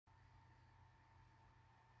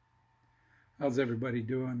How's everybody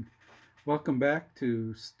doing? Welcome back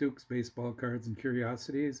to Stuke's Baseball Cards and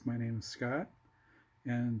Curiosities. My name is Scott,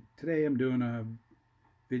 and today I'm doing a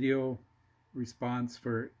video response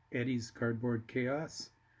for Eddys Cardboard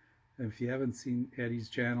Chaos. If you haven't seen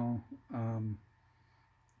Eddys' channel,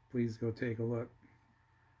 please go take a look.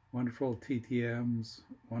 Wonderful TTMs,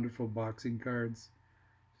 wonderful boxing cards,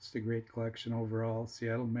 just a great collection overall.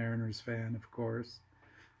 Seattle Mariners fan, of course.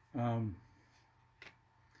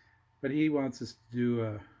 But he wants us to do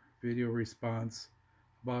a video response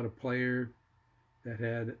about a player that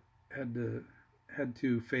had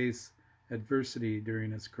to face adversity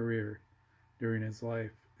during his career, during his life,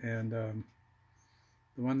 and the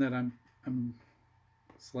one that I'm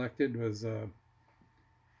selected was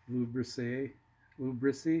Brissie.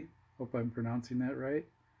 Hope I'm pronouncing that right.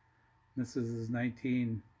 This is his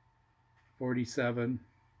 1947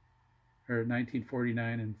 or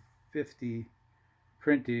 1949 and 50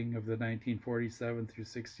 printing of the 1947 through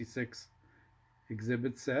 66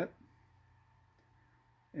 exhibit set.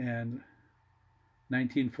 And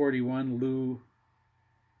 1941, Lou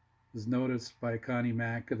was noticed by Connie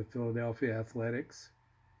Mack of the Philadelphia Athletics.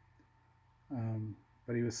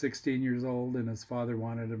 But he was 16 years old, and his father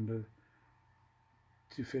wanted him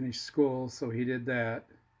to finish school, so he did that.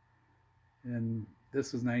 And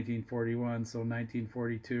this was 1941, so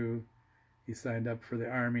 1942 he signed up for the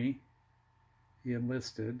Army. He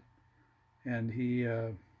enlisted, and he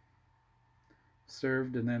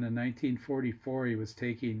served, and then in 1944 he was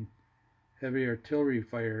taking heavy artillery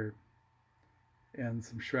fire, and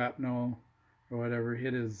some shrapnel or whatever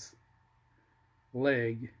hit his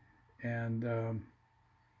leg and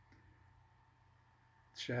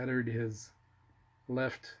shattered his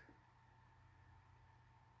left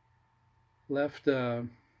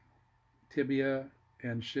tibia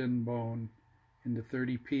and shin bone into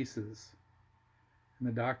 30 pieces. And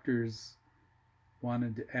the doctors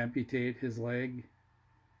wanted to amputate his leg,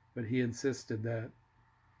 but he insisted that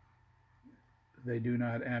they do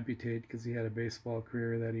not amputate because he had a baseball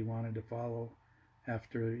career that he wanted to follow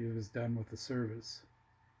after he was done with the service.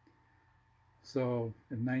 So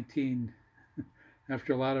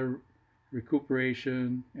after a lot of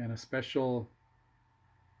recuperation and a special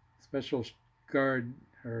guard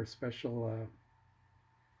or special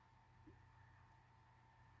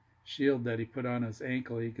shield that he put on his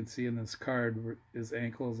ankle. You can see in this card his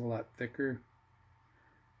ankle is a lot thicker.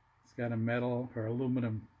 It's got a metal or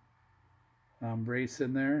aluminum brace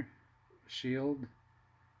in there, shield,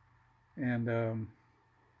 and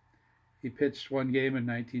he pitched one game in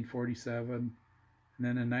 1947, and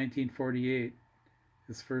then in 1948,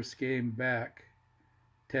 his first game back,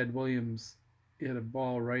 Ted Williams hit a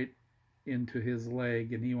ball right into his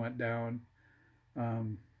leg and he went down.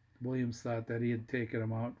 Williams thought that he had taken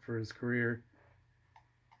him out for his career,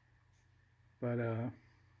 but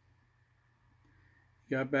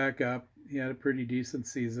he got back up. He had a pretty decent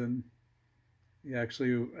season. He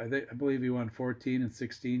actually, I believe he won 14 and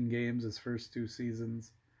 16 games his first two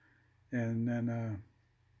seasons, and then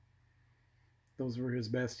those were his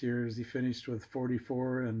best years. He finished with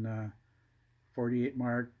 44 and 48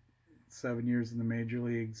 mark, 7 years in the major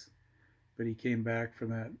leagues, but he came back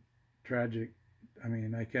from that tragic. I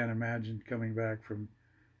mean, I can't imagine coming back from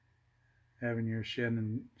having your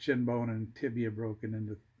shin bone and tibia broken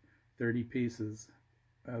into 30 pieces.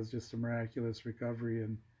 That was just a miraculous recovery,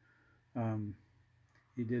 and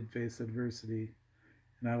he did face adversity.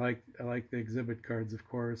 And I like the exhibit cards, of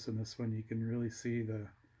course. And this one, you can really see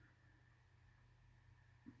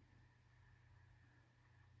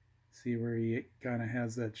where he kind of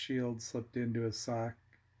has that shield slipped into his sock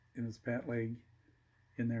in his pant leg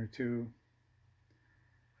in there too.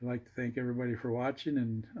 I'd like to thank everybody for watching,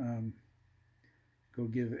 and go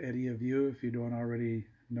give Eddie a view if you don't already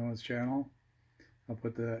know his channel. I'll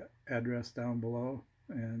put the address down below,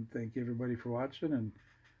 and thank everybody for watching, and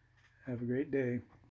have a great day.